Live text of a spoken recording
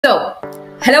So,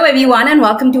 hello everyone and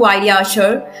welcome to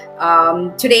Usher.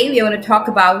 Today we are going to talk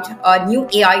about a new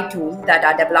AI tool that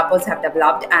our developers have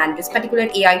developed, and this particular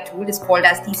AI tool is called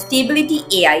as the Stability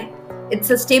AI. It's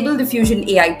a stable diffusion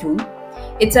AI tool.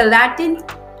 It's a latent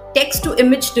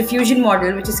text-to-image diffusion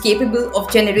model which is capable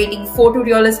of generating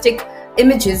photorealistic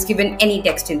images given any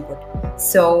text input.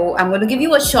 So I'm going to give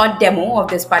you a short demo of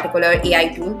this particular AI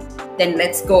tool. Then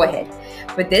let's go ahead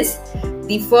with this.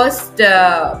 The first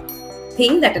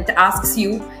thing that it asks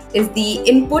you is the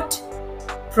input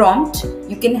prompt.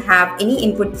 You can have any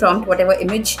input prompt, whatever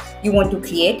image you want to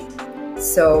create.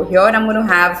 So here I'm going to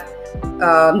have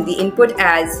the input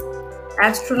as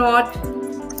astronaut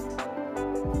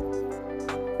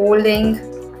holding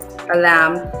a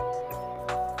lamp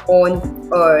on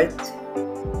Earth.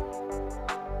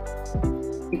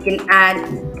 You can add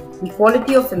the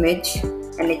quality of image,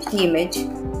 an HD image,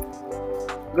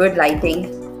 good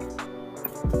lighting,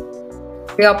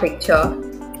 clear picture.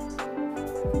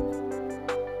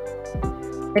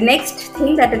 The next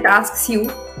thing that it asks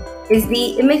you is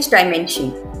the image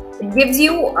dimension. It gives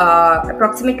you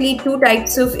approximately two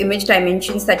types of image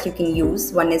dimensions that you can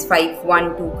use. One is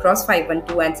 512 cross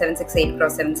 512 and 768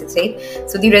 cross 768.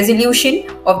 So the resolution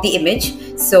of the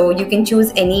image. So you can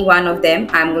choose any one of them.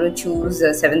 I'm going to choose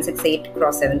 768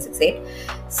 cross 768.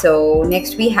 So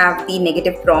next we have the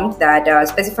negative prompt that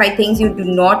specify things you do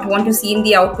not want to see in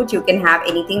the output. You can have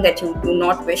anything that you do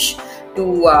not wish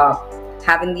to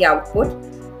have in the output.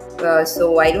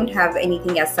 So I don't have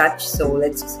anything as such. So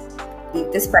let's leave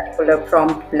this particular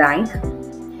prompt blank.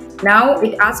 Now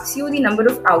it asks you the number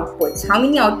of outputs. How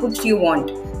many outputs do you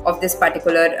want of this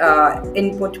particular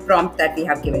input prompt that we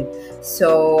have given?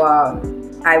 So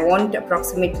I want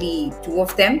approximately 2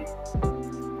 of them.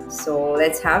 So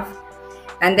let's have.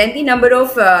 And then the number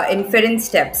of inference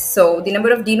steps. So the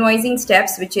number of denoising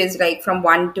steps, which is like from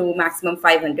 1 to maximum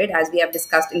 500, as we have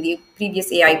discussed in the previous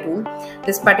AI tool.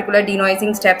 This particular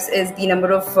denoising steps is the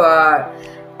number of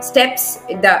steps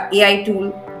the AI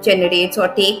tool generates or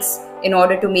takes in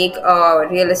order to make a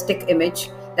realistic image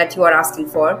that you are asking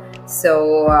for.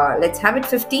 So let's have it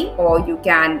 50, or you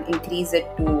can increase it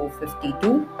to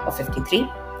 52 or 53.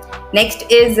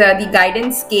 Next is the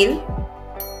guidance scale,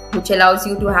 which allows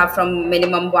you to have from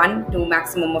minimum 1 to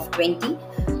maximum of 20.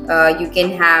 You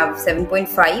can have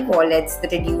 7.5, or let's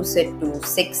reduce it to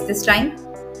 6 this time.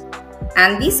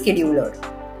 And the scheduler.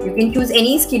 You can choose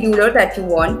any scheduler that you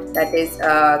want, that is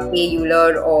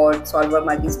K-Euler or Solver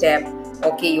Multi-Step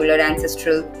or K-Euler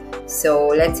Ancestral. So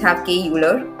let's have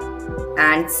K-Euler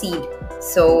and Seed.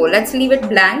 So let's leave it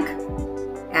blank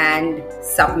and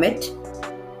submit.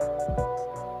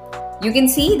 You can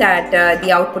see that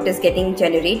the output is getting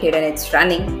generated and it's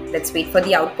running. Let's wait for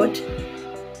the output.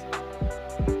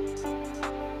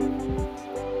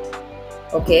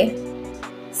 Okay,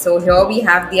 so here we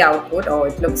have the output. Oh,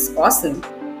 it looks awesome.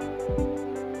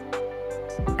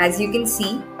 As you can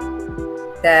see,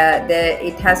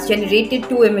 it has generated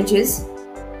 2 images,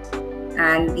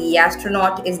 and the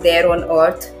astronaut is there on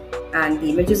Earth, and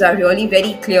the images are really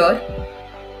very clear.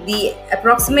 The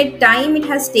approximate time it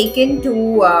has taken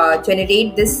to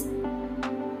generate this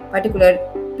particular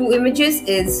 2 images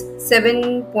is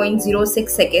 7.06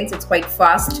 seconds. It's quite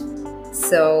fast.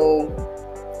 So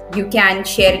you can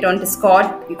share it on Discord.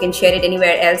 You can share it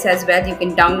anywhere else as well. You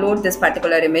can download this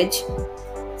particular image.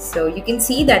 So you can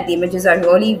see that the images are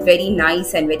really very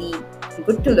nice and very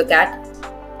good to look at.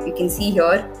 You can see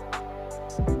here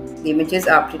the images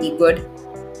are pretty good.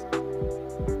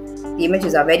 The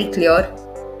images are very clear.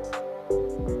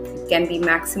 It can be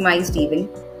maximized even.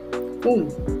 Cool.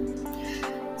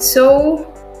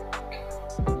 So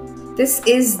this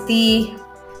is the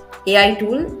AI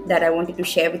tool that I wanted to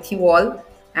share with you all,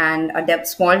 and a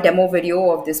small demo video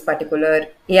of this particular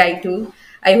AI tool.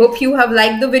 I hope you have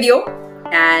liked the video.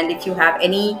 And if you have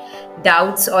any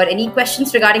doubts or any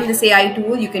questions regarding this AI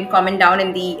tool, you can comment down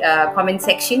in the comment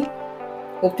section.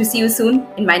 Hope to see you soon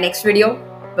in my next video.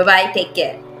 Bye-bye. Take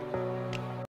care.